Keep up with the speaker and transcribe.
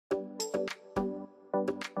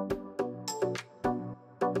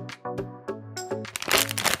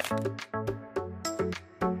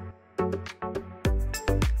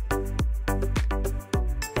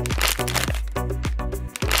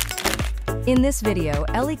In this video,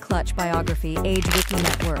 Elly Clutch biography, age, wiki,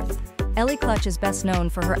 net worth. Elly Clutch is best known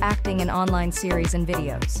for her acting in online series and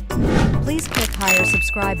videos. Please click higher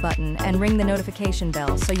subscribe button and ring the notification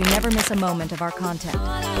bell so you never miss a moment of our content.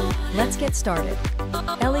 Let's get started.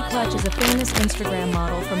 Elly Clutch is a famous Instagram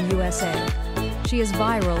model from USA. She is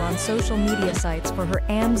viral on social media sites for her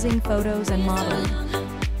amazing photos and modeling.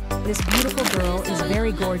 This beautiful girl is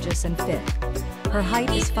very gorgeous and fit. Her height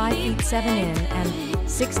is 5 feet 7 in and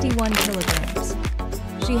 61 kilograms.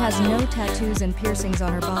 She has no tattoos and piercings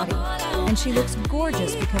on her body, and she looks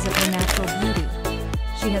gorgeous because of her natural beauty.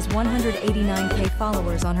 She has 189K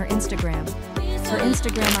followers on her Instagram. Her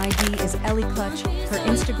Instagram ID is Elly Clutch. Her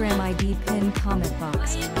Instagram ID pinned comment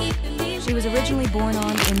box. She was originally born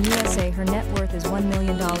in USA. Her net worth is $1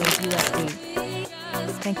 million USD.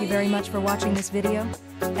 Thank you very much for watching this video.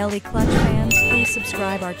 Elly Clutch fans, please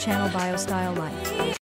subscribe our channel BioStyle Life.